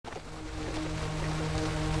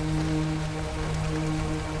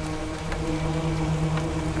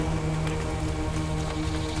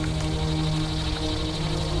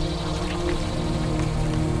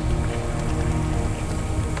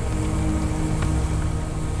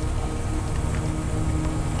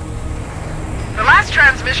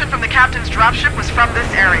transmission from the captain's dropship was from this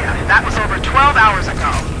area. That was over 12 hours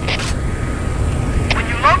ago. When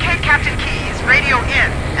you locate Captain Keyes, radio in,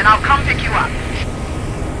 and I'll come pick you up.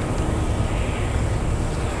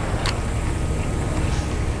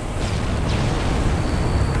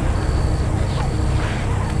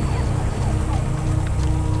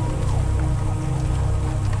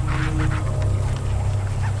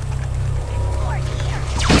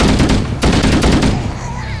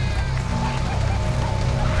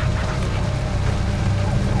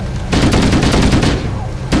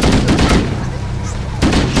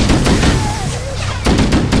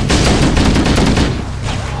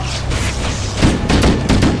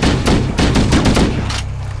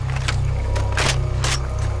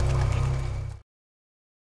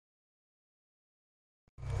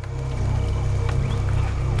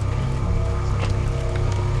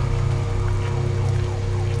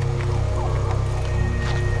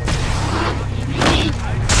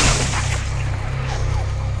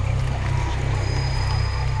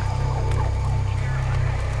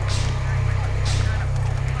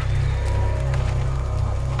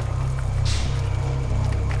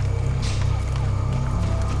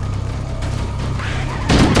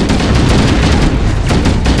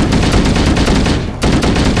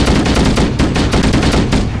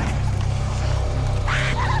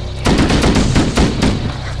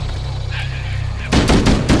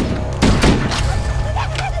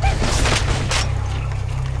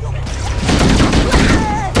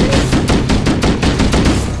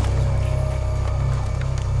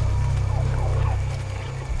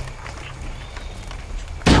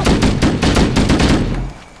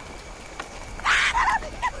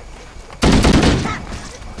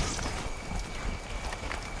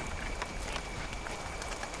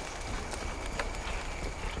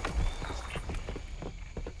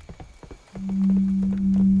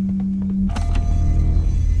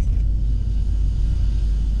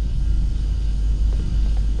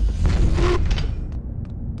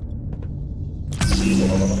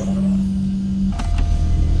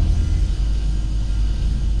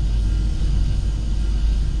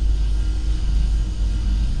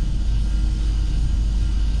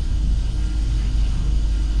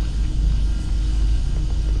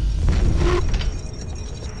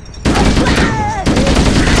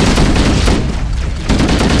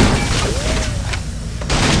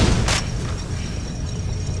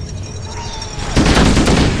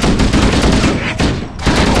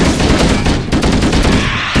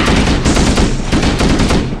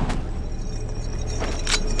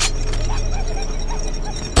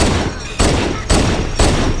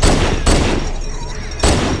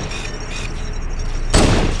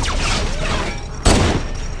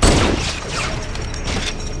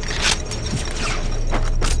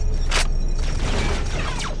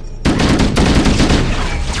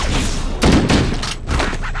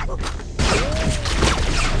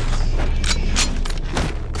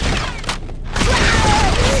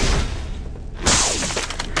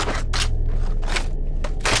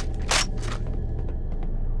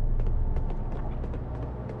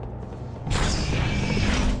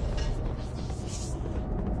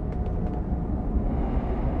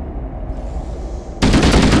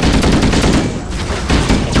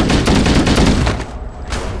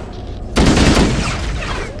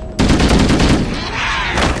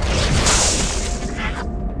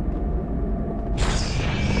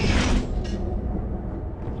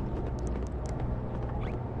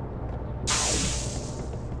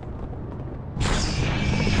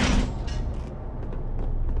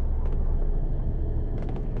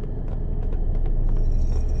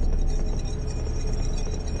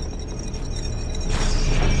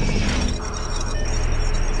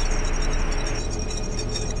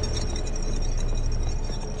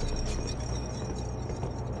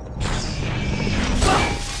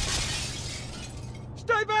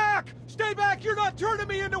 turning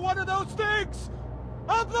me into one of those things!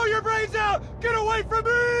 I'll blow your brains out! Get away from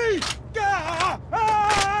me! Ah!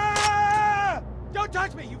 Ah! Don't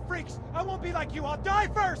touch me, you freaks! I won't be like you, I'll die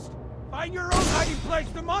first! Find your own hiding place,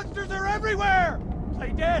 the monsters are everywhere!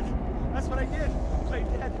 Play dead! That's what I did. Play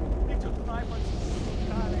dead. They took the live ones.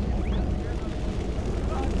 God, I didn't hear them.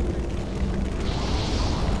 God.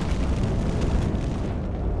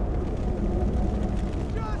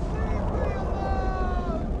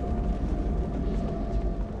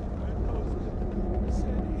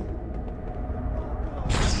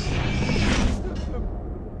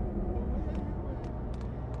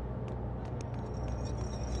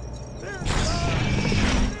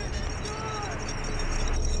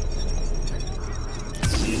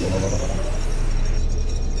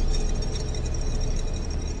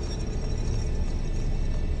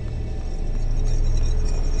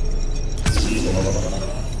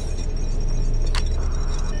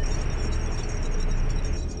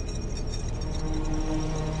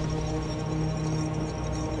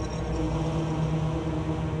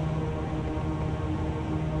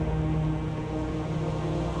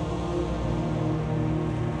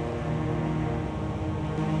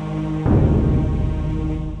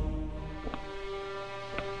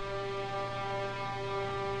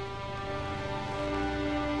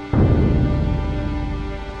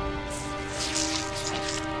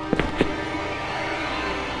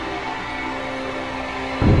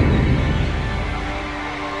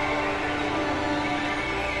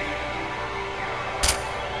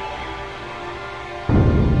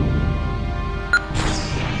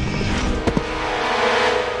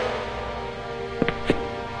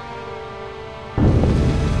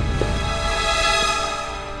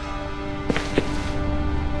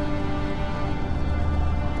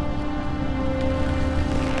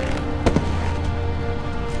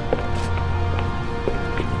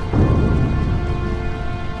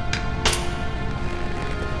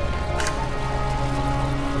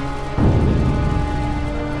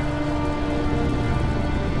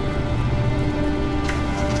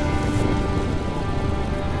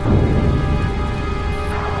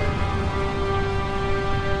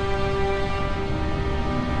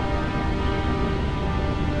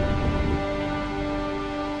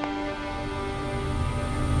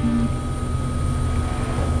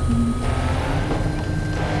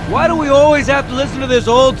 Why do we always have to listen to this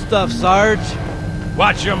old stuff, Sarge?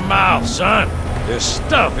 Watch your mouth, son. This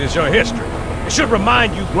stuff is your history. It should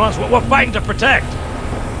remind you grunts what we're fighting to protect.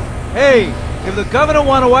 Hey, if the Covenant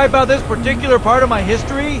want to wipe out this particular part of my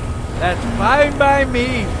history, that's fine by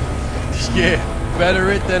me. Yeah,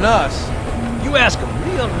 better it than us. You ask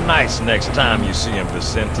them real nice next time you see them,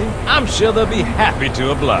 Vicente. I'm sure they'll be happy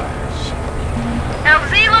to oblige.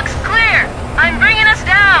 LZ looks clear. I'm bringing us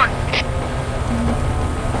down.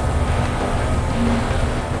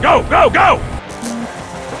 Go, go, go!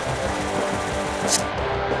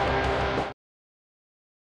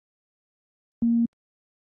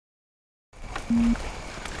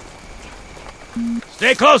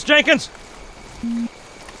 Stay close, Jenkins!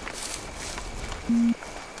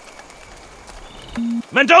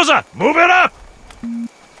 Mendoza, move it up!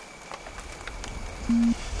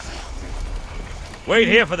 Wait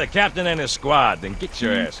here for the captain and his squad, then get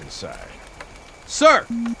your ass inside. Sir!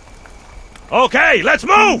 Okay, let's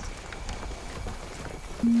move!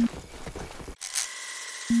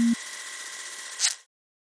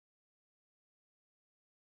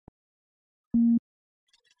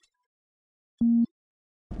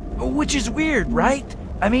 Which is weird, right?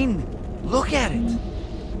 I mean, look at it.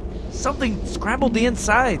 Something scrambled the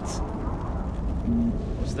insides.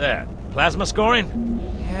 What's that? Plasma scoring?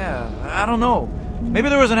 Yeah, I don't know. Maybe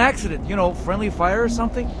there was an accident, you know, friendly fire or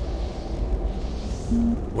something?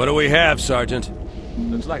 What do we have, Sergeant?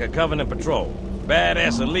 Looks like a Covenant patrol.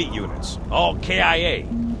 Badass elite units. All KIA.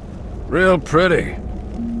 Real pretty.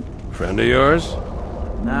 Friend of yours?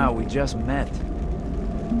 Nah, we just met.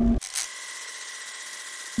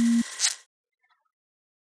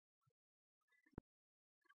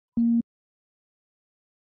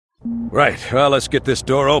 Right, well, let's get this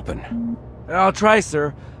door open. I'll try,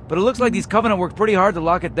 sir, but it looks like these Covenant worked pretty hard to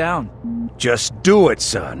lock it down. Just do it,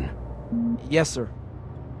 son. Yes, sir.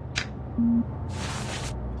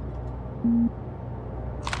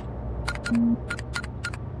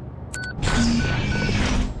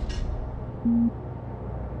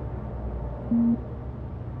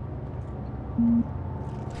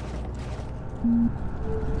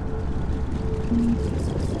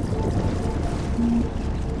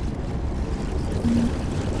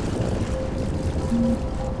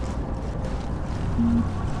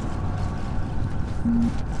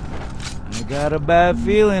 I got a bad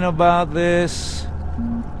feeling about this.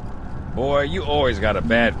 Boy, you always got a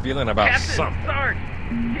bad feeling about Captain, something. Sarge,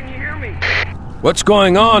 can you hear me? What's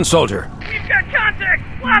going on, soldier? We've got contact,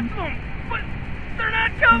 lots of them, but they're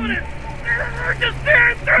not Covenant. They're just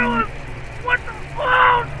staring through us. What the?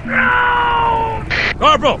 Oh no!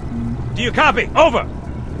 Corporal, do you copy? Over.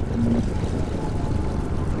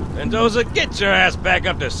 Mendoza, get your ass back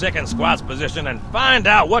up to second squad's position and find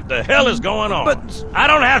out what the hell is going on. But I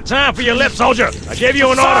don't have time for your lip, soldier. I gave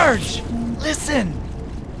you an order. Sarge, listen.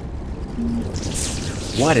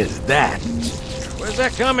 What is that? Where's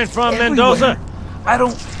that coming from, Everywhere. Mendoza? I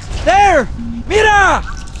don't... There! Mira!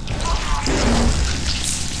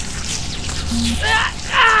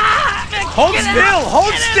 Hold still!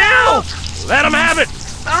 Hold still! Let him have it!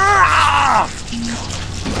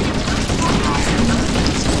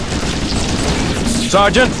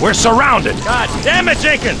 Sergeant, we're surrounded! God damn it,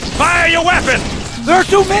 Jenkins! Fire your weapon! There are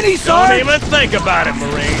too many, Don't Sarge! even think about it,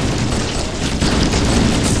 Marine.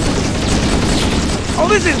 Oh,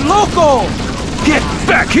 this is local! Get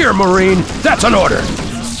back here, Marine! That's an order!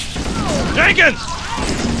 Jenkins!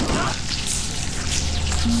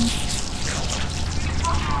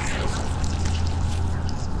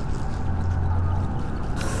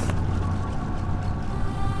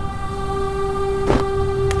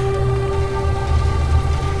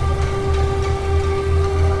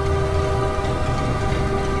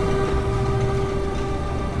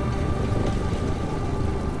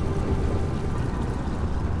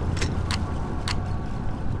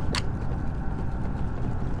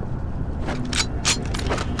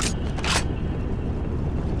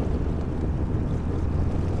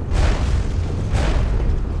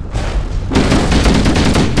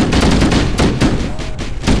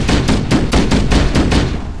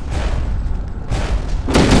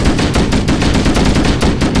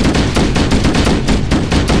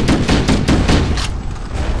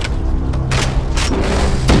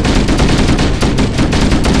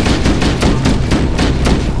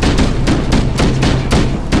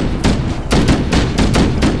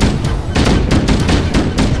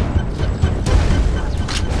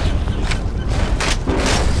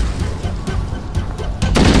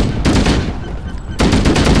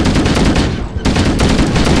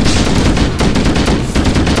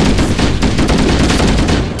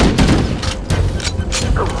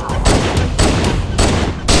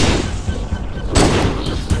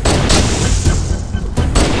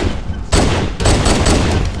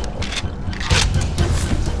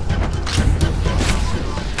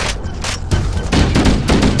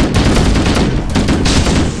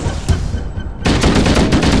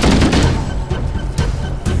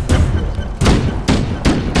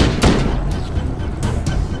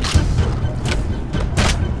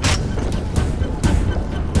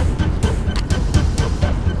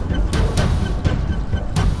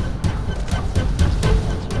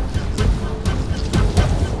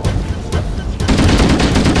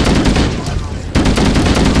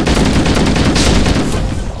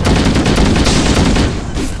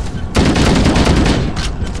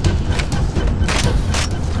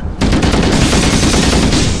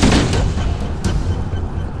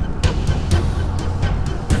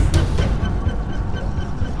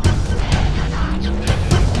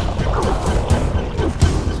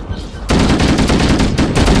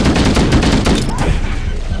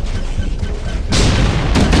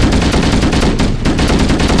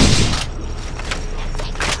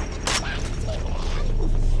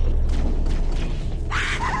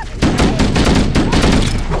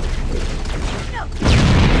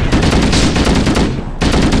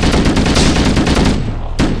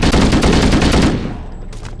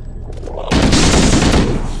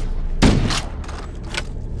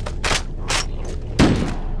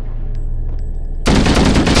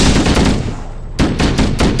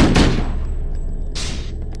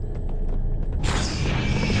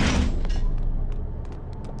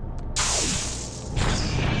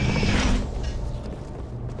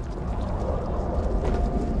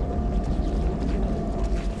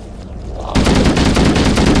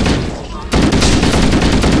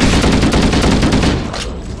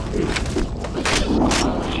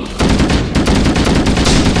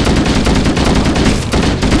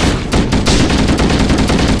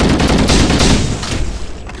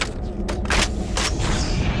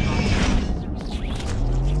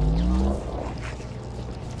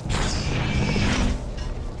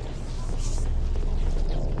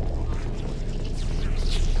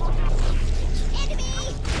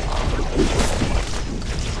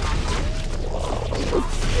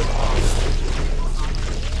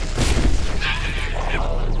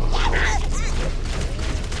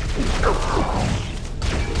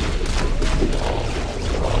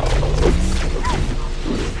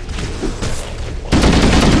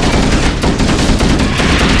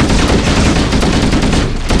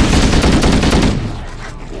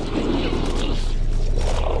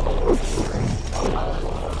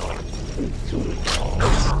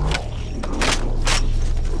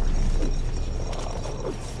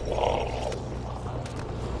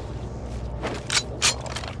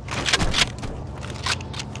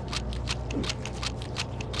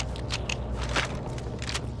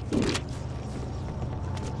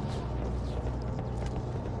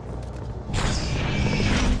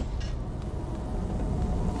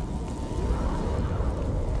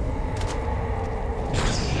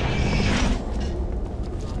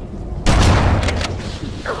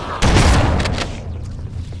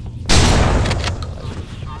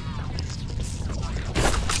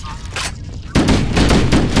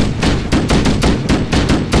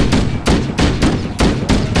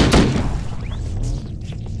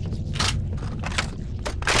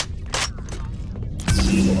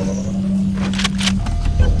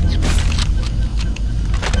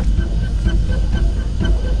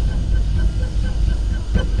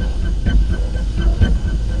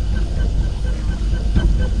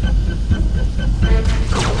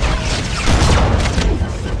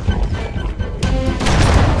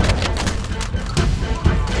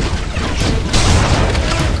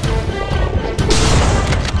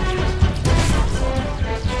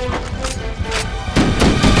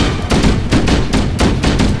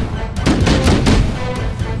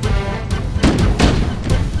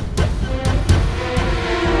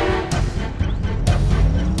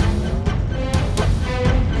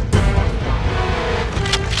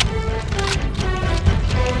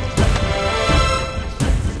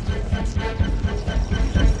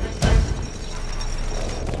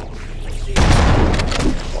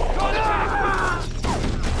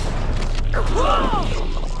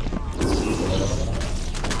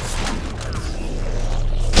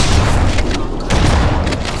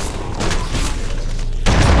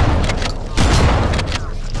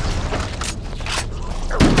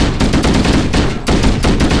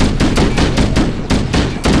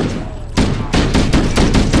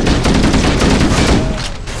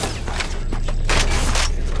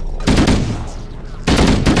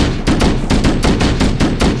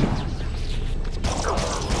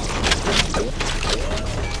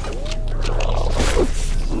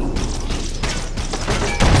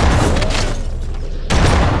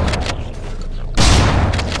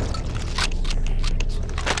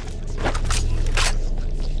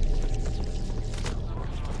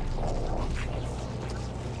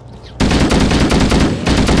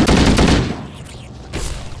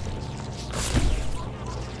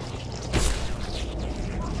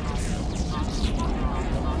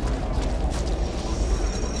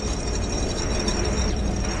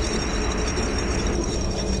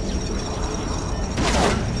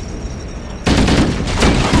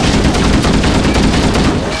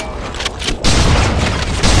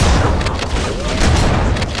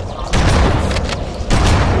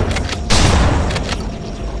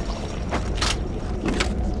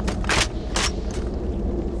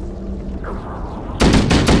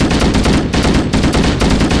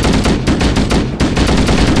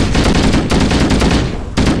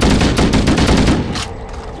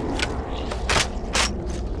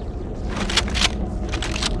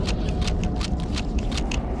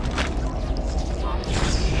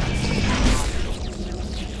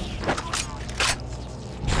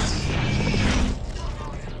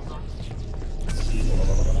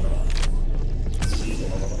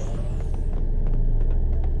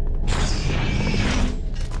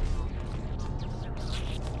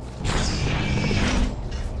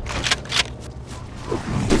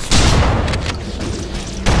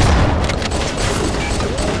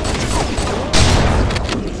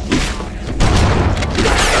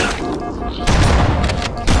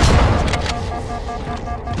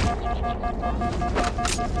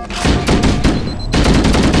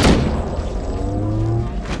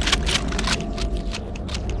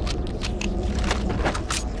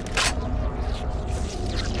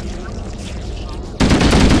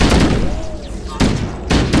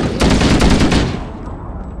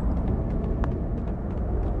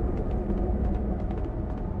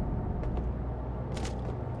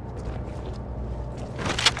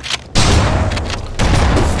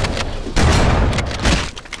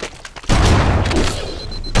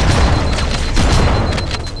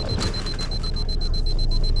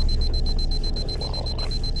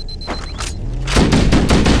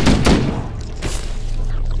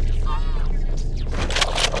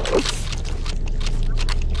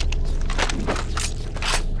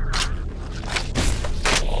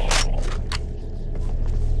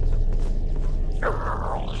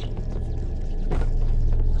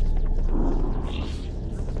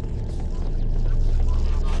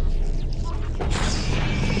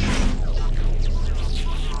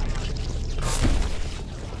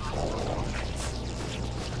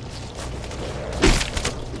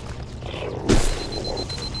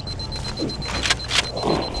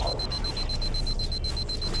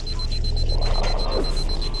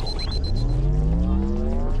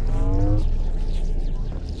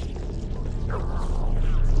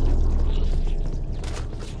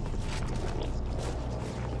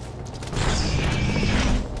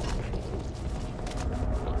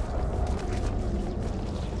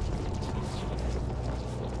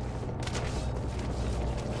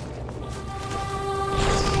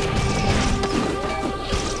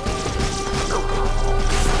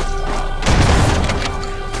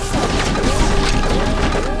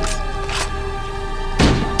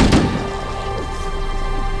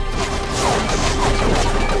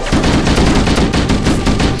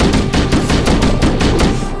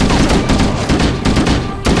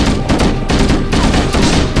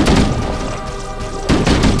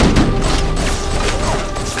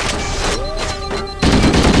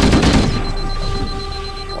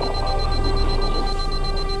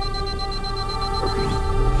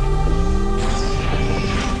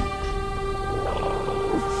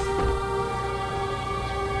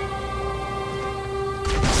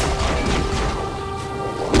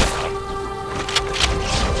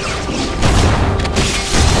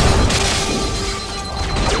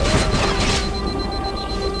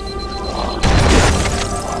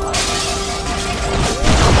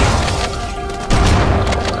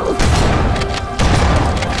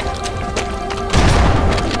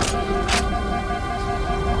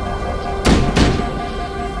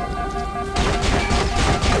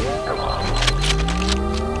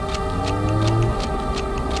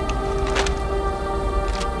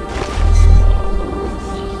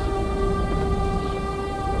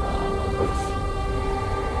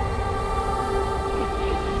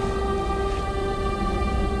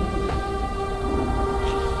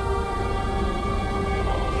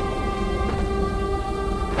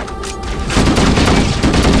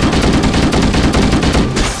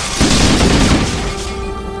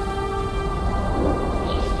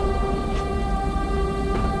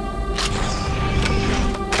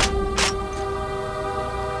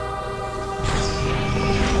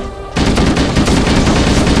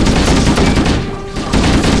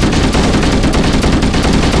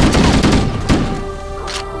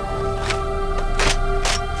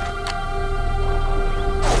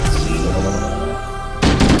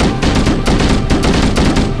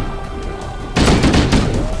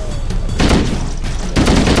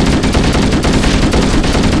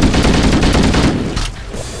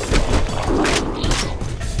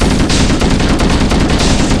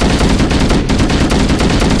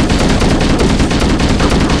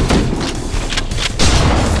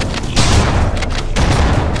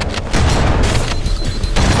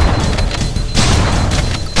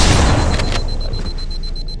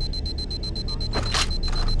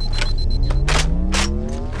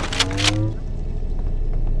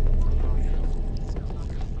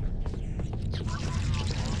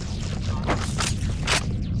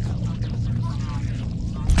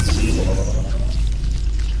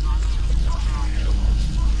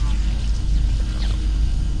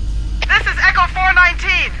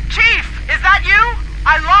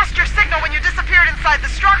 signal when you disappeared inside the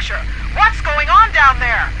structure. What's going on down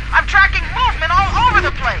there? I'm tracking movement all over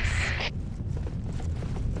the place.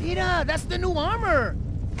 Peter, that's the new armor.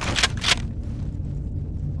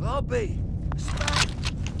 Well, I'll be.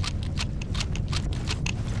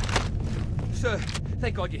 Sir,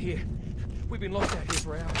 thank God you're here. We've been lost out here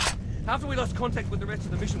for hours. After we lost contact with the rest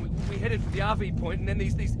of the mission, we headed for the RV point, and then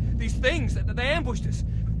these things, they ambushed us.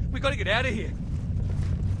 We gotta get out of here.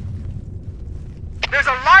 There's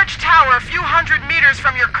a large tower a few hundred meters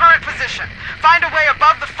from your current position. Find a way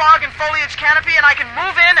above the fog and foliage canopy, and I can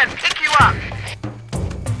move in and pick you up.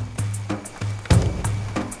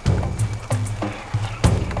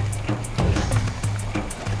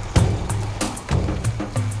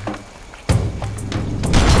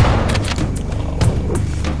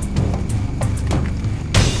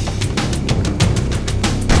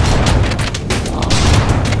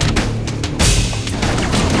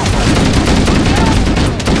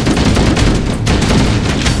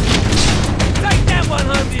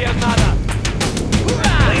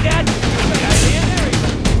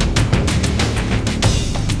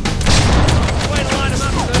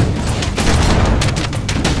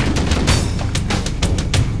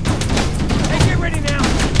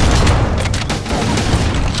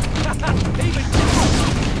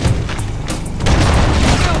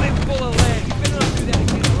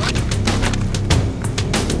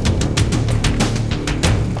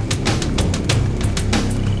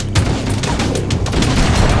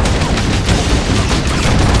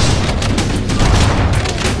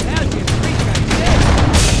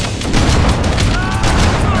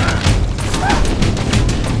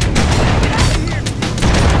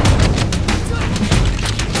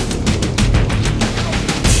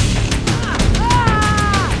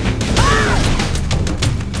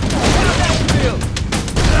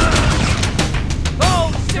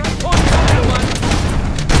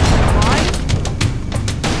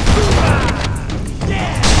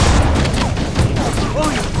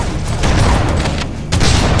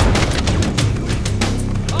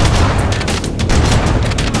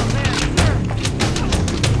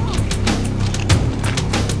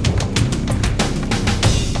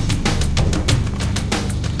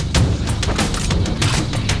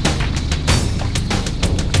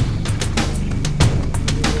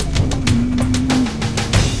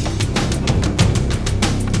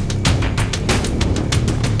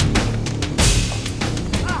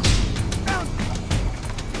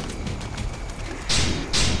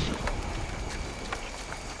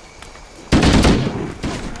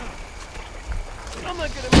 I'm not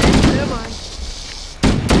gonna make it, am I?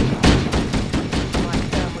 My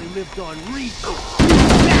family lived on Rico.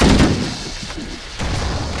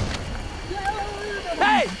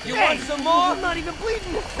 Hey! You want some more? I'm not even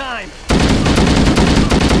bleeding this time.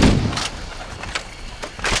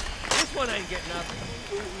 This one ain't getting up.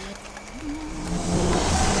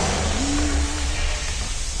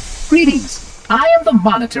 Greetings. I am the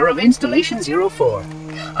monitor of Installation 04.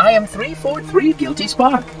 I am 343 Guilty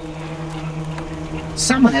Spark.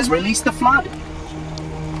 Someone has released the flood.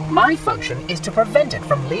 My function is to prevent it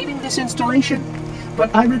from leaving this installation,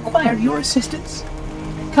 but I require your assistance.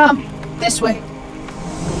 Come, this way.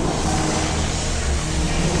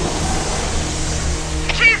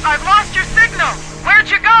 Chief, I've lost your signal! Where'd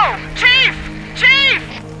you go? Chief! Chief!